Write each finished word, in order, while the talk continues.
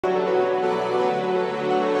A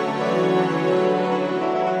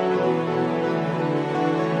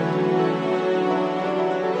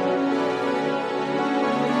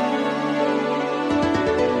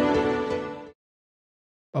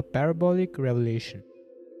Parabolic Revelation.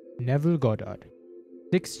 Neville Goddard,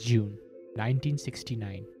 6 June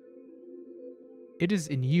 1969. It is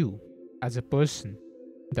in you, as a person,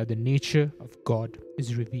 that the nature of God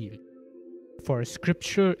is revealed. For a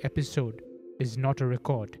scriptural episode is not a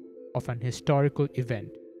record of an historical event,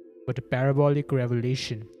 but a parabolic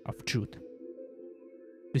revelation of truth.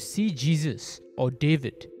 To see Jesus or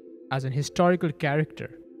David as an historical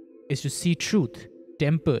character is to see truth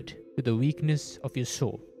tempered with the weakness of your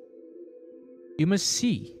soul. You must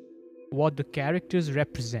see what the characters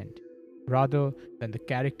represent rather than the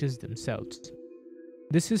characters themselves.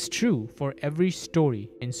 This is true for every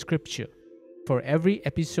story in Scripture, for every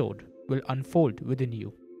episode will unfold within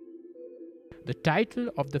you. The title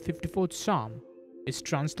of the 54th Psalm is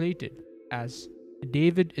translated as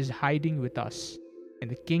David is hiding with us in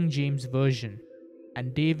the King James Version,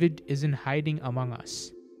 and David isn't hiding among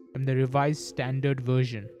us in the Revised Standard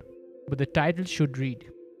Version. But the title should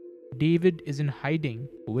read, David isn't hiding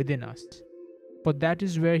within us, for that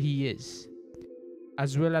is where he is,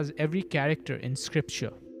 as well as every character in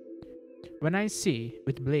Scripture. When I say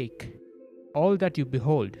with Blake, all that you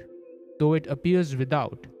behold, though it appears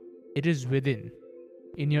without, it is within,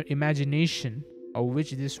 in your imagination, of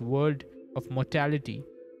which this world of mortality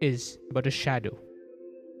is but a shadow.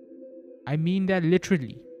 I mean that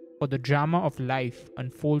literally, for the drama of life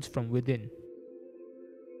unfolds from within.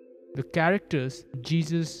 The characters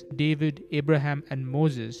Jesus, David, Abraham, and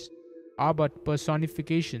Moses are but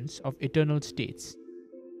personifications of eternal states,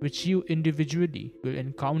 which you individually will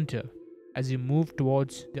encounter as you move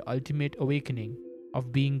towards the ultimate awakening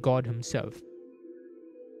of being God Himself.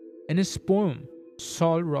 In his poem,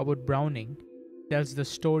 Saul Robert Browning tells the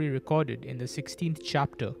story recorded in the 16th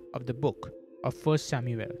chapter of the book of 1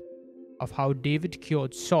 Samuel of how David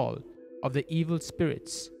cured Saul of the evil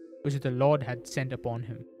spirits which the Lord had sent upon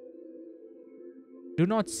him. Do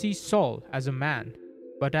not see Saul as a man,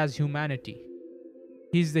 but as humanity.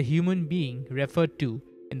 He is the human being referred to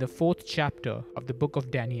in the 4th chapter of the book of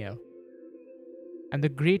Daniel. And the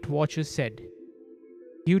great watcher said,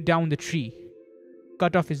 hew down the tree,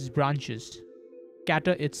 cut off its branches,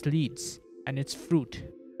 scatter its leaves and its fruit,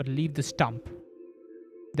 but leave the stump.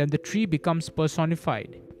 Then the tree becomes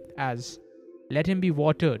personified as, let him be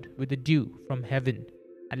watered with the dew from heaven,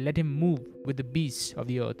 and let him move with the beasts of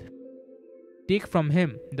the earth. Take from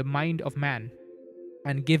him the mind of man,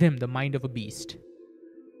 and give him the mind of a beast.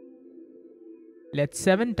 Let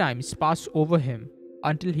 7 times pass over him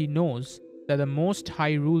until he knows that the Most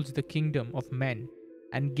High rules the kingdom of men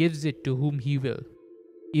and gives it to whom he will,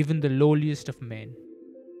 even the lowliest of men.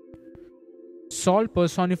 Saul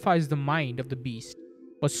personifies the mind of the beast,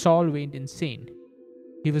 for Saul went insane.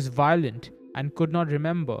 He was violent and could not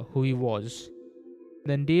remember who he was.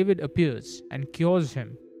 Then David appears and cures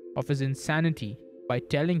him of his insanity by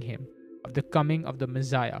telling him of the coming of the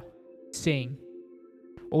Messiah, saying,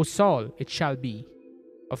 O Saul, it shall be,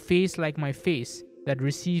 a face like my face that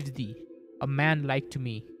receives thee, a man like to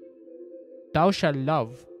me. Thou shalt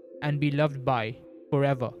love and be loved by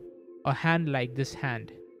forever, a hand like this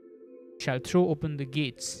hand, shall throw open the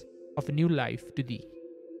gates of a new life to thee.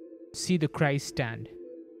 See the Christ stand.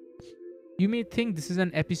 You may think this is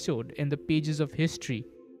an episode in the pages of history,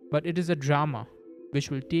 but it is a drama which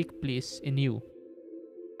will take place in you.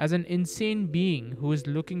 As an insane being who is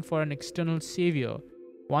looking for an external savior,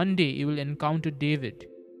 one day you will encounter David,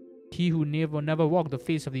 he who never walked the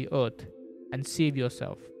face of the earth, and save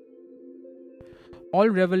yourself. All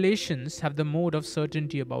revelations have the mode of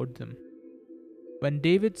certainty about them. When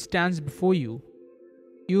David stands before you,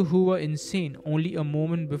 you who were insane only a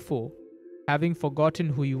moment before, having forgotten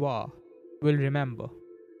who you are, will remember.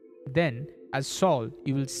 Then, as Saul,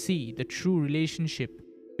 you will see the true relationship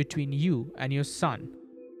between you and your son,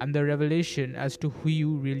 and the revelation as to who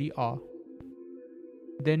you really are.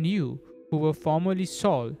 Then you, who were formerly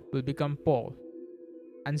Saul, will become Paul,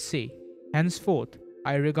 and say, henceforth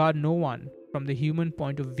I regard no one from the human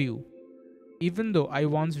point of view. Even though I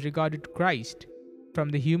once regarded Christ from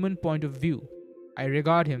the human point of view, I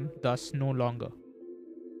regard him thus no longer.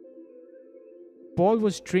 Paul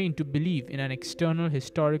was trained to believe in an external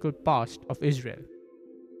historical past of Israel.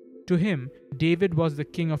 To him, David was the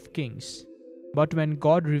King of Kings. But when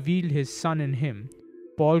God revealed his Son in him,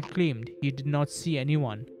 Paul claimed he did not see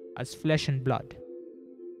anyone as flesh and blood.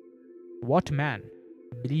 What man,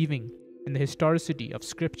 believing in the historicity of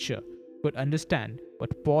Scripture, could understand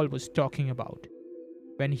what Paul was talking about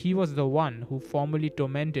when he was the one who formerly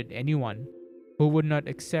tormented anyone who would not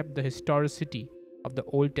accept the historicity of the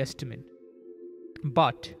Old Testament.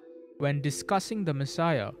 But when discussing the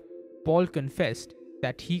Messiah, Paul confessed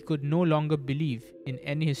that he could no longer believe in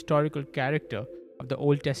any historical character of the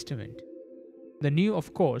Old Testament. The New,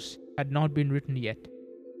 of course, had not been written yet.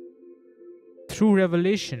 Through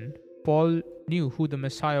revelation, Paul knew who the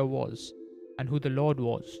Messiah was and who the Lord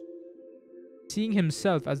was. Seeing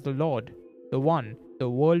himself as the Lord, the one the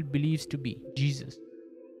world believes to be Jesus,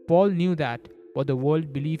 Paul knew that what the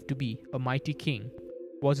world believed to be a mighty king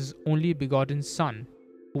was his only begotten Son,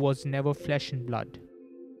 who was never flesh and blood.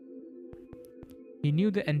 He knew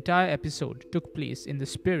the entire episode took place in the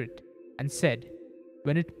Spirit and said,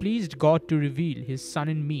 "When it pleased God to reveal his Son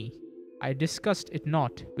in me, I discussed it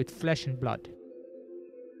not with flesh and blood."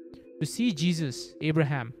 To see Jesus,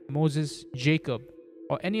 Abraham, Moses, Jacob,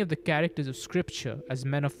 or any of the characters of Scripture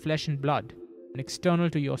as men of flesh and blood and external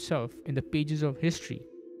to yourself in the pages of history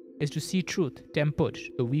is to see truth tempered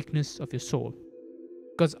to the weakness of your soul.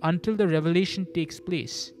 Because until the revelation takes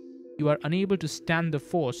place, you are unable to stand the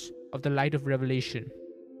force of the light of revelation.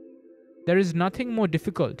 There is nothing more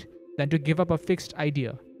difficult than to give up a fixed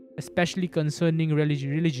idea, especially concerning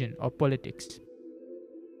religion or politics.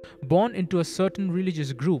 Born into a certain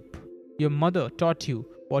religious group, your mother taught you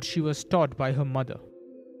what she was taught by her mother.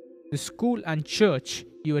 The school and church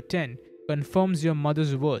you attend confirms your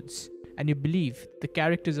mother's words, and you believe the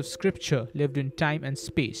characters of Scripture lived in time and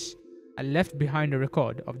space and left behind a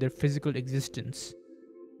record of their physical existence,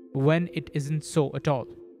 when it isn't so at all.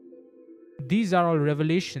 These are all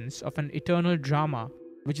revelations of an eternal drama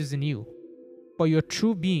which is in you, for your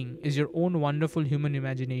true being is your own wonderful human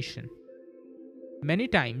imagination. Many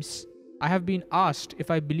times, I have been asked if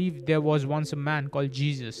I believe there was once a man called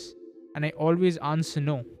Jesus, and I always answer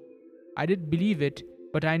no. I did believe it,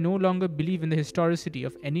 but I no longer believe in the historicity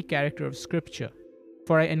of any character of Scripture,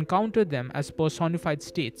 for I encounter them as personified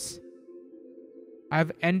states. I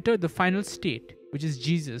have entered the final state, which is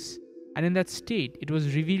Jesus, and in that state it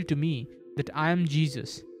was revealed to me that I am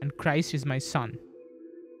Jesus, and Christ is my Son.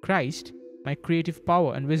 Christ, my creative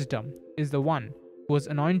power and wisdom, is the one who was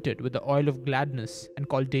anointed with the oil of gladness and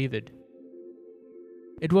called David.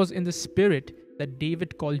 It was in the Spirit that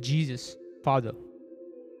David called Jesus Father.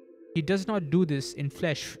 He does not do this in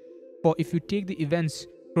flesh, for if you take the events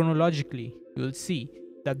chronologically, you will see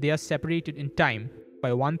that they are separated in time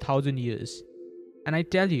by 1,000 years. And I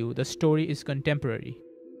tell you, the story is contemporary.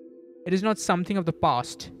 It is not something of the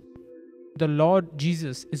past. The Lord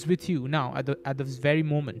Jesus is with you now at this very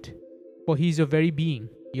moment, for he is your very being,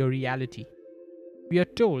 your reality. We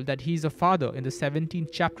are told that he is a father in the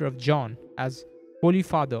 17th chapter of John as, "Holy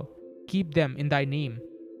Father, keep them in thy name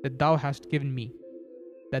that thou hast given me,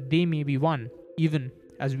 that they may be one, even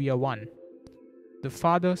as we are one." The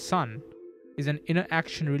Father-Son is an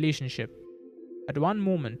inner-action relationship. At one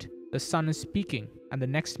moment, the Son is speaking, and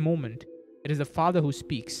the next moment, it is the Father who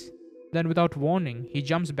speaks. Then, without warning, he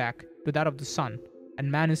jumps back to that of the Son, and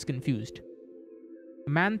man is confused.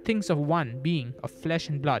 Man thinks of one being of flesh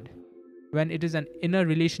and blood, when it is an inner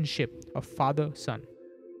relationship of Father-Son.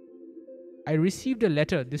 I received a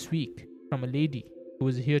letter this week from a lady who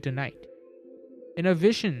was here tonight. In a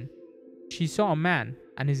vision, she saw a man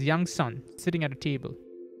and his young son sitting at a table.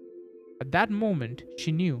 At that moment,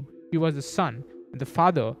 she knew he was the Son and the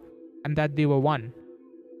Father, and that they were one.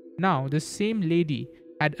 Now, this same lady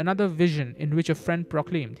had another vision in which a friend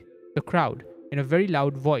proclaimed to the crowd in a very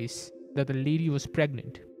loud voice that the lady was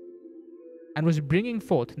pregnant and was bringing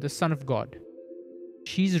forth the Son of God.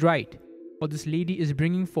 She is right, for this lady is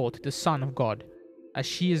bringing forth the Son of God, as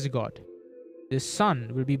she is God. This Son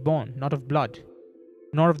will be born not of blood,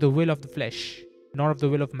 nor of the will of the flesh, nor of the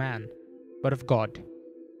will of man, but of God.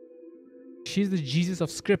 She is the Jesus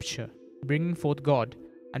of Scripture, bringing forth God,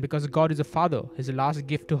 and because God is a Father, his last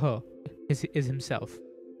gift to her is himself.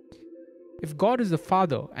 If God is the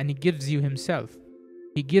Father and he gives you himself,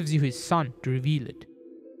 he gives you his Son to reveal it.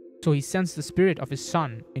 So he sends the Spirit of his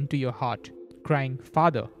Son into your heart, crying,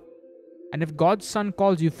 "Father." And if God's Son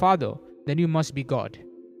calls you Father, then you must be God.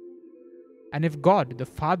 And if God,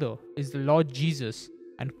 the Father, is the Lord Jesus,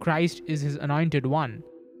 and Christ is his anointed one,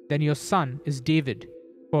 then your son is David,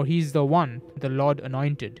 for he is the one the Lord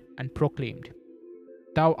anointed and proclaimed,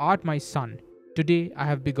 "Thou art my son, today I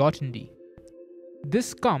have begotten thee."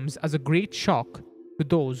 This comes as a great shock to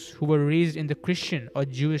those who were raised in the Christian or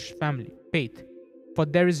Jewish family faith, for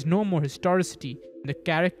there is no more historicity in the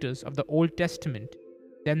characters of the Old Testament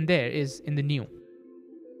than there is in the New.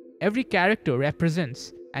 Every character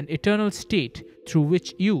represents an eternal state through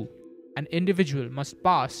which you, an individual, must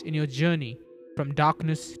pass in your journey from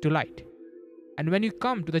darkness to light. And when you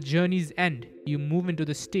come to the journey's end, you move into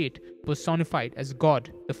the state personified as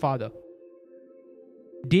God the Father.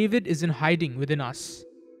 David is in hiding within us.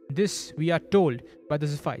 This we are told by the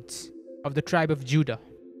Ziphites of the tribe of Judah.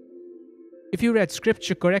 If you read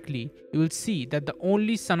scripture correctly, you will see that the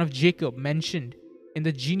only son of Jacob mentioned in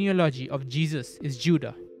the genealogy of Jesus is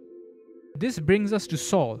Judah. This brings us to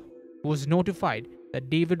Saul, who was notified that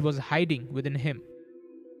David was hiding within him.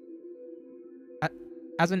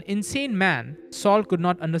 As an insane man, Saul could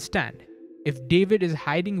not understand. If David is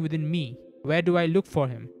hiding within me, where do I look for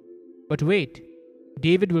him? But wait,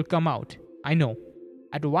 David will come out, I know.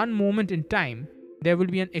 At one moment in time, there will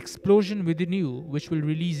be an explosion within you which will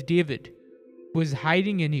release David, who is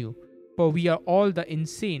hiding in you, for we are all the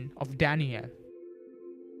insane of Daniel.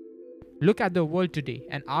 Look at the world today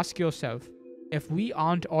and ask yourself if we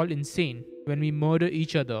aren't all insane when we murder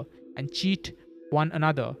each other and cheat one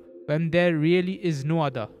another when there really is no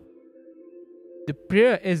other. The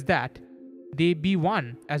prayer is that they be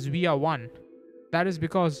one as we are one. That is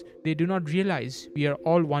because they do not realize we are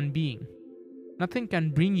all one being. Nothing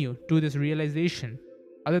can bring you to this realization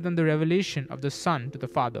other than the revelation of the Son to the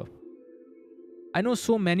Father. I know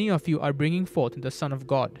so many of you are bringing forth the Son of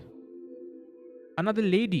God. Another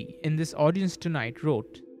lady in this audience tonight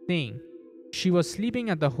wrote, saying she was sleeping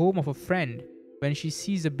at the home of a friend when she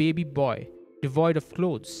sees a baby boy devoid of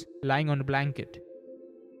clothes lying on a blanket.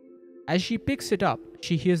 As she picks it up,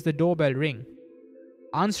 she hears the doorbell ring.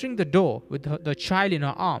 Answering the door with the child in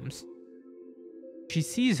her arms, she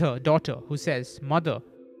sees her daughter, who says, "Mother,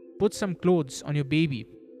 put some clothes on your baby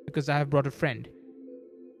because I have brought a friend."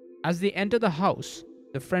 As they enter the house,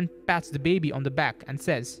 the friend pats the baby on the back and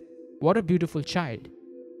says, "What a beautiful child."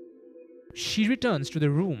 She returns to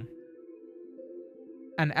the room,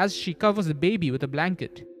 and as she covers the baby with a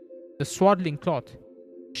blanket, the swaddling cloth,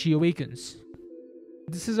 she awakens.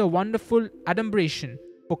 This is a wonderful adumbration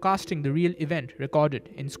forecasting the real event recorded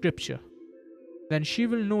in Scripture. Then she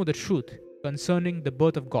will know the truth concerning the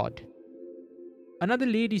birth of God. Another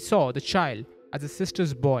lady saw the child as a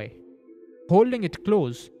sister's boy. Holding it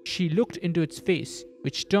close, she looked into its face,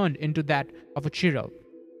 which turned into that of a cherub,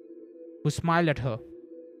 who smiled at her.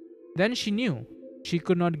 Then she knew she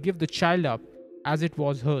could not give the child up as it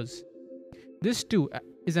was hers. This too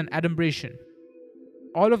is an adumbration.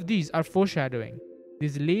 All of these are foreshadowing.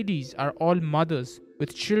 These ladies are all mothers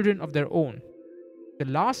with children of their own. The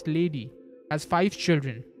last lady has 5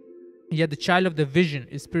 children, yet the child of the vision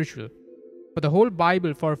is spiritual. For the whole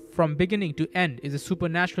Bible from beginning to end is a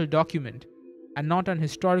supernatural document and not an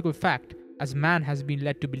historical fact as man has been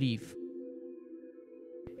led to believe.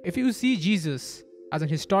 If you see Jesus as an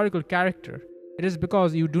historical character, it is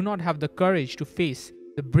because you do not have the courage to face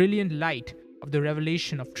the brilliant light of the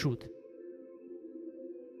revelation of truth.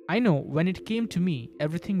 I know when it came to me,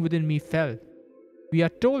 everything within me fell. We are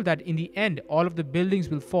told that in the end, all of the buildings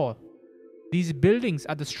will fall. These buildings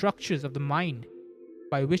are the structures of the mind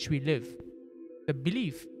by which we live. The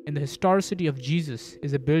belief in the historicity of Jesus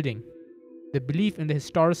is a building. The belief in the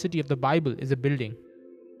historicity of the Bible is a building.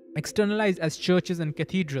 Externalized as churches and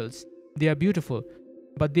cathedrals, they are beautiful,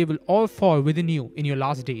 but they will all fall within you in your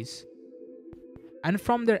last days. And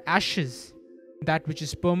from their ashes, that which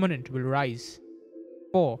is permanent will rise.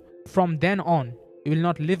 For from then on, you will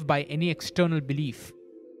not live by any external belief.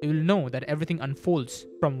 You will know that everything unfolds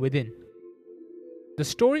from within. The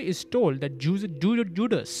story is told that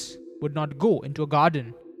Judas would not go into a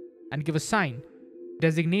garden and give a sign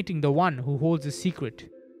designating the one who holds the secret.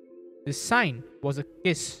 This sign was a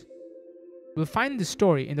kiss. We'll find this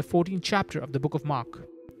story in the 14th chapter of the book of Mark.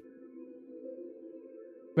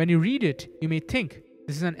 When you read it, you may think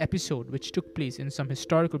this is an episode which took place in some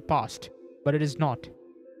historical past, but it is not.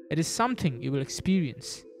 It is something you will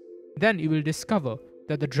experience. Then you will discover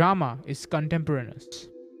that the drama is contemporaneous.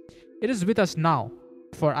 It is with us now,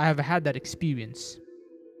 for I have had that experience.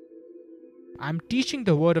 I am teaching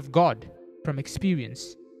the word of God from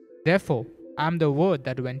experience. Therefore, I am the word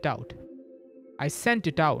that went out. I sent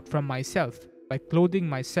it out from myself by clothing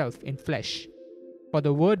myself in flesh, for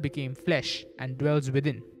the word became flesh and dwells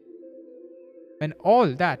within. When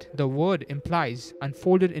all that the word implies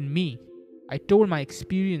unfolded in me, I told my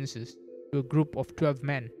experiences to a group of 12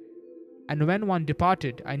 men, and when one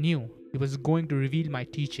departed, I knew he was going to reveal my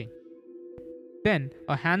teaching. Then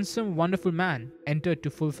a handsome, wonderful man entered to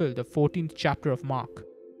fulfill the 14th chapter of Mark.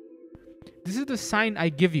 This is the sign I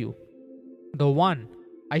give you. The one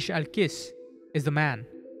I shall kiss is the man.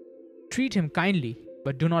 Treat him kindly,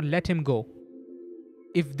 but do not let him go.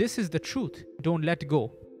 If this is the truth, don't let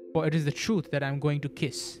go, for it is the truth that I am going to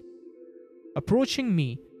kiss. Approaching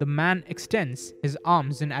me, the man extends his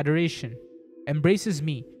arms in adoration, embraces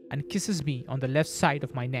me, and kisses me on the left side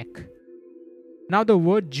of my neck. Now the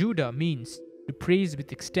word Judah means to praise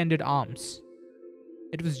with extended arms.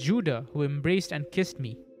 It was Judah who embraced and kissed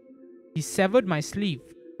me. He severed my sleeve,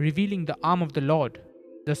 revealing the arm of the Lord,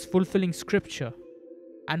 thus fulfilling scripture.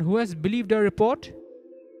 And who has believed our report?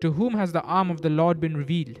 To whom has the arm of the Lord been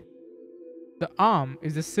revealed? The arm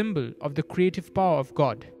is the symbol of the creative power of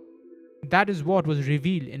God. That is what was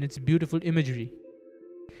revealed in its beautiful imagery.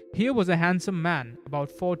 Here was a handsome man,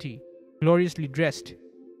 about 40, gloriously dressed,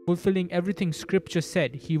 fulfilling everything Scripture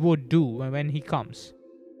said he would do when he comes.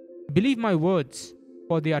 Believe my words,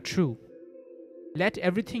 for they are true. Let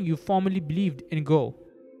everything you formerly believed in go,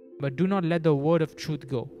 but do not let the word of truth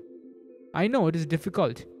go. I know it is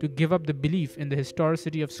difficult to give up the belief in the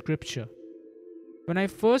historicity of Scripture. When I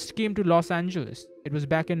first came to Los Angeles, it was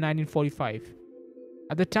back in 1945.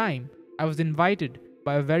 At the time, I was invited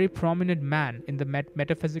by a very prominent man in the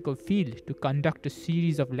metaphysical field to conduct a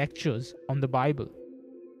series of lectures on the Bible.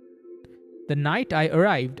 The night I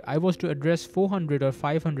arrived, I was to address 400 or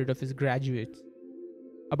 500 of his graduates.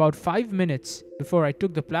 About 5 minutes before I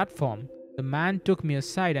took the platform, the man took me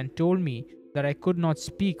aside and told me that I could not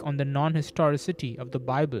speak on the non-historicity of the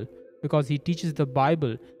Bible because he teaches the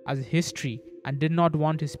Bible as history and did not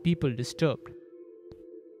want his people disturbed.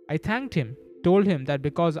 I thanked him, told him that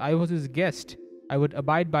because I was his guest, I would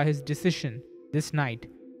abide by his decision this night,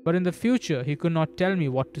 but in the future he could not tell me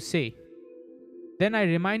what to say. Then I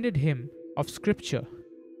reminded him of Scripture,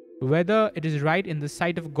 whether it is right in the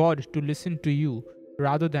sight of God to listen to you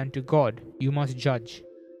rather than to God, you must judge.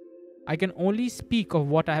 I can only speak of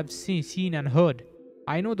what I have seen and heard.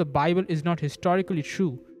 I know the Bible is not historically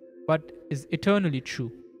true, but is eternally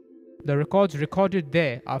true. The records recorded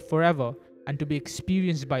there are forever and to be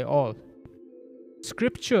experienced by all.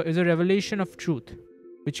 Scripture is a revelation of truth,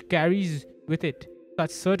 which carries with it such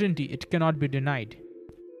certainty it cannot be denied.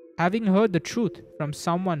 Having heard the truth from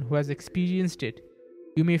someone who has experienced it,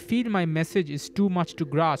 you may feel my message is too much to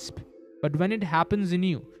grasp, but when it happens in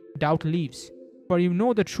you, doubt leaves, for you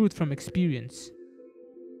know the truth from experience.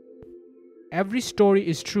 Every story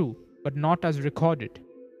is true, but not as recorded.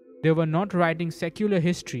 They were not writing secular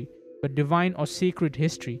history, but divine or sacred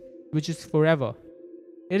history, which is forever.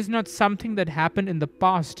 It is not something that happened in the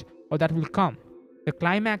past or that will come. The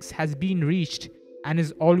climax has been reached and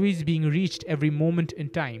is always being reached every moment in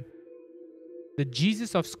time. The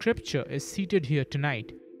Jesus of Scripture is seated here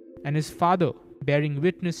tonight, and his Father, bearing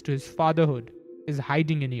witness to his fatherhood, is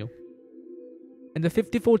hiding in you. In the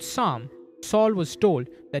 54th Psalm, Saul was told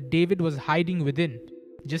that David was hiding within,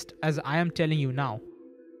 just as I am telling you now.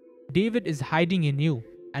 David is hiding in you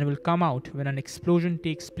and will come out when an explosion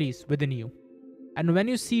takes place within you. And when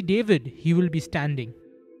you see David, he will be standing.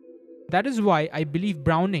 That is why I believe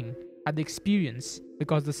Browning had the experience,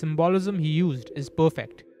 because the symbolism he used is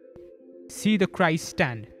perfect. See the Christ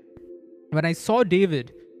stand. When I saw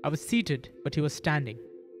David, I was seated, but he was standing.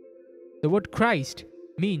 The word Christ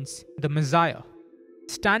means the Messiah.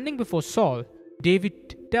 Standing before Saul,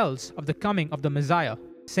 David tells of the coming of the Messiah,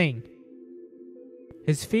 saying,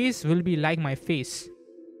 "His face will be like my face.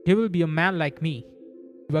 He will be a man like me.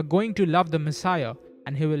 You are going to love the Messiah,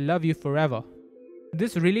 and he will love you forever."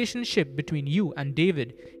 This relationship between you and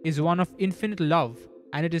David is one of infinite love,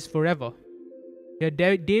 and it is forever. Here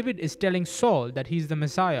David is telling Saul that he is the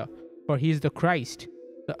Messiah, for he is the Christ,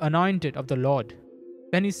 the anointed of the Lord.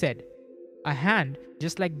 Then he said, "A hand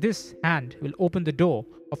just like this hand will open the door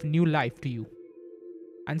of new life to you."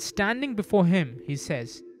 And standing before him, he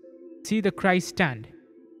says, "See the Christ stand."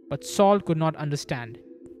 But Saul could not understand.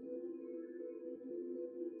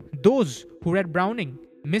 Those who read Browning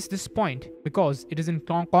miss this point because it is in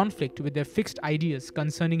conflict with their fixed ideas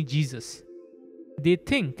concerning Jesus. They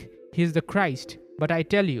think he is the Christ, but I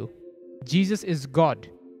tell you, Jesus is God,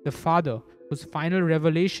 the Father, whose final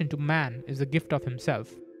revelation to man is the gift of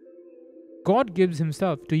himself. God gives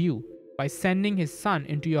himself to you by sending his Son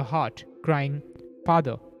into your heart, crying,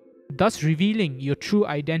 "Father," thus revealing your true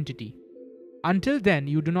identity. Until then,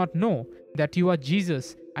 you do not know that you are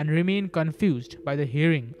Jesus and remain confused by the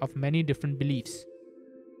hearing of many different beliefs.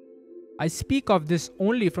 I speak of this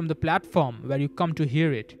only from the platform where you come to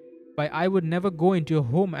hear it, but I would never go into your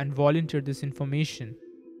home and volunteer this information.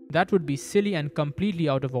 That would be silly and completely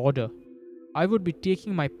out of order. I would be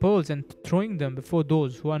taking my pearls and throwing them before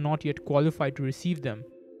those who are not yet qualified to receive them,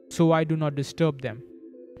 so I do not disturb them.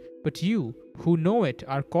 But you, who know it,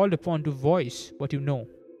 are called upon to voice what you know,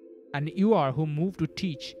 and you are who move to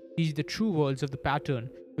teach the true words of the pattern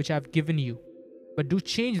which I have given you. But do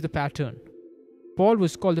change the pattern. Paul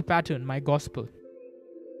was called the pattern, my gospel.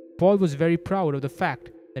 Paul was very proud of the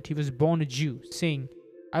fact that he was born a Jew, saying,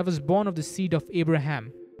 "I was born of the seed of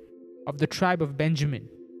Abraham." of the tribe of Benjamin,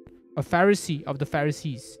 a Pharisee of the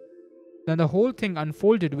Pharisees. Then the whole thing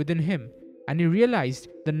unfolded within him, and he realized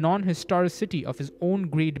the non-historicity of his own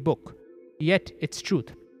great book, yet its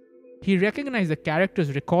truth. He recognized the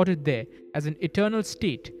characters recorded there as an eternal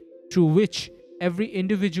state through which every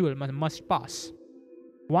individual must pass.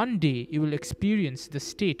 One day you will experience the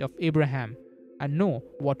state of Abraham and know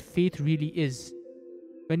what faith really is.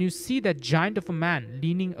 When you see that giant of a man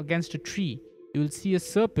leaning against a tree, you will see a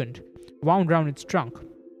serpent wound round its trunk.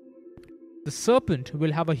 The serpent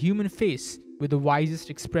will have a human face with the wisest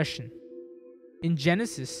expression. In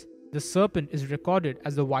Genesis, the serpent is recorded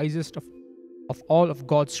as the wisest of all of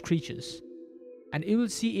God's creatures. And you will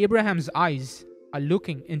see Abraham's eyes are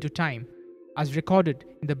looking into time, as recorded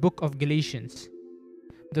in the book of Galatians.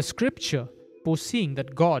 The scripture, foreseeing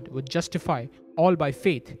that God would justify all by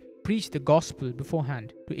faith, preached the gospel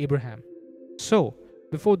beforehand to Abraham. So,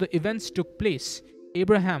 before the events took place,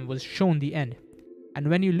 Abraham was shown the end. And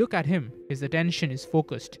when you look at him, his attention is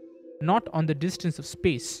focused, not on the distance of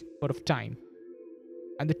space, but of time.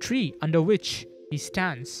 And the tree under which he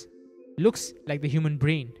stands looks like the human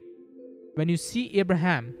brain. When you see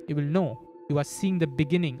Abraham, you will know you are seeing the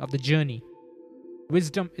beginning of the journey.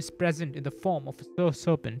 Wisdom is present in the form of a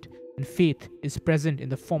serpent, and faith is present in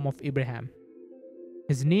the form of Abraham.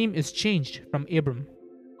 His name is changed from Abram,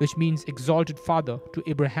 which means exalted father, to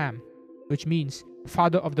Abraham, which means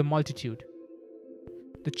father of the multitude.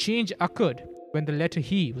 The change occurred when the letter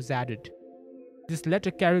He was added. This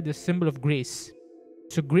letter carried the symbol of grace.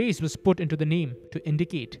 So grace was put into the name to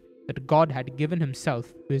indicate that God had given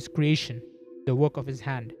Himself to His creation, the work of His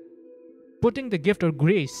hand. Putting the gift of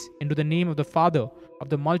grace into the name of the Father of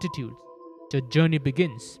the multitudes, the journey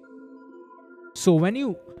begins. So when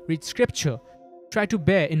you read scripture, try to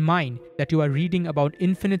bear in mind that you are reading about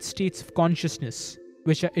infinite states of consciousness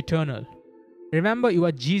which are eternal. Remember, you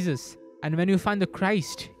are Jesus, and when you find the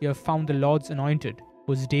Christ, you have found the Lord's anointed,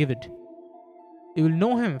 who is David. You will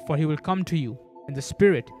know Him, for He will come to you in the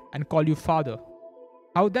Spirit and call you Father.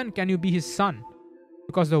 How then can you be His son?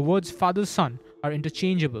 Because the words Father, Son are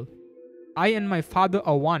interchangeable. I and my Father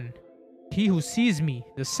are one. He who sees me,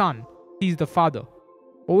 the Son, sees the Father.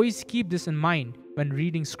 Always keep this in mind when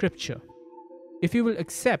reading scripture. If you will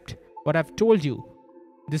accept what I've told you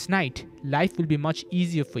this night, life will be much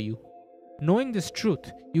easier for you. Knowing this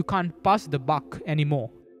truth, you can't pass the buck anymore.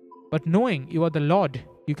 But knowing you are the Lord,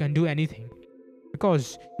 you can do anything.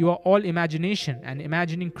 Because you are all imagination, and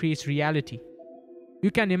imagining creates reality. You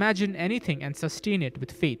can imagine anything and sustain it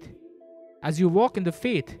with faith. As you walk in the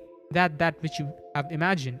faith that which you have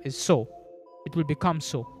imagined is so, it will become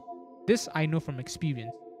so. This I know from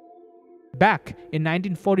experience. Back in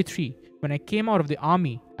 1943, when I came out of the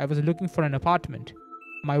army, I was looking for an apartment.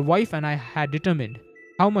 My wife and I had determined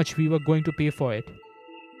how much we were going to pay for it.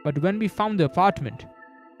 But when we found the apartment,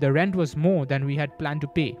 the rent was more than we had planned to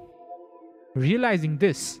pay. Realizing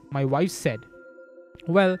this, my wife said,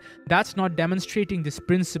 "Well, that's not demonstrating this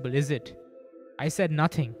principle, is it?" I said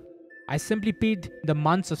nothing. I simply paid the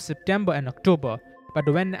months of September and October,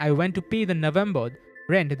 but when I went to pay the November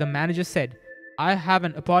rent, the manager said, "I have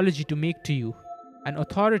an apology to make to you." An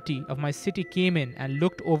authority of my city came in and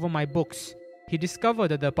looked over my books. He discovered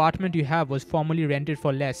that the apartment you have was formerly rented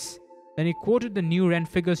for less. Then he quoted the new rent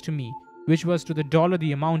figures to me, which was to the dollar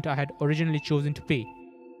the amount I had originally chosen to pay.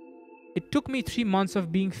 It took me 3 months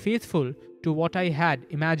of being faithful to what I had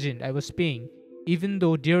imagined I was paying, even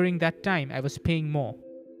though during that time I was paying more.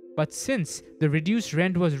 But since the reduced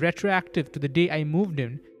rent was retroactive to the day I moved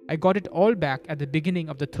in, I got it all back at the beginning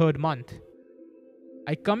of the 3rd month.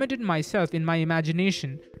 I committed myself in my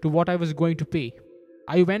imagination to what I was going to pay.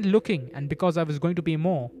 I went looking, and because I was going to pay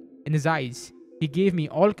more, in his eyes, he gave me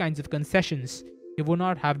all kinds of concessions he would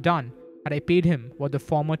not have done had I paid him what the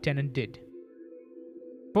former tenant did.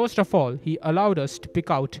 First of all, he allowed us to pick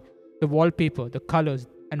out the wallpaper, the colors,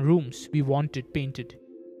 and rooms we wanted painted.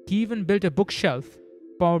 He even built a bookshelf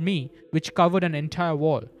for me which covered an entire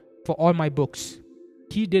wall for all my books.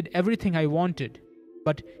 He did everything I wanted,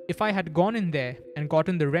 but if I had gone in there and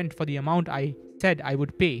gotten the rent for the amount I said I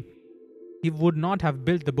would pay, he would not have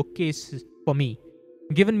built the bookcases for me,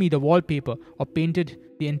 given me the wallpaper, or painted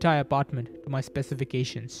the entire apartment to my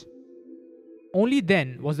specifications. Only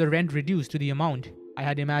then was the rent reduced to the amount I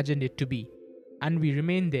had imagined it to be, and we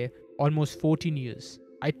remained there almost 14 years.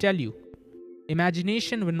 I tell you,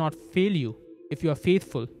 imagination will not fail you if you are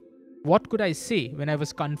faithful. What could I say when I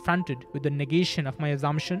was confronted with the negation of my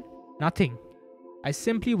assumption? Nothing. I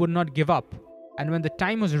simply would not give up, and when the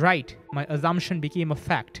time was right, my assumption became a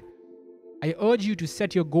fact. I urge you to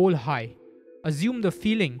set your goal high. Assume the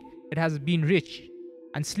feeling it has been rich,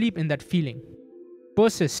 and sleep in that feeling.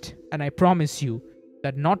 persist, and I promise you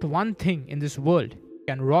that not one thing in this world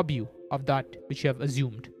can rob you of that which you have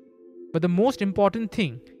assumed. But the most important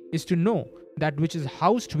thing is to know that which is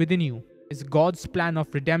housed within you is God's plan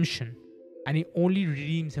of redemption, and He only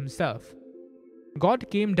redeems Himself. God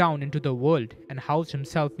came down into the world and housed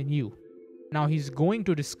Himself in you. Now He is going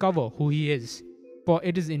to discover who He is, for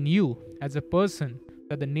it is in you as a person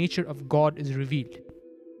that the nature of God is revealed.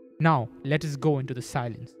 Now let us go into the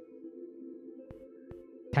silence.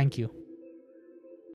 Thank you.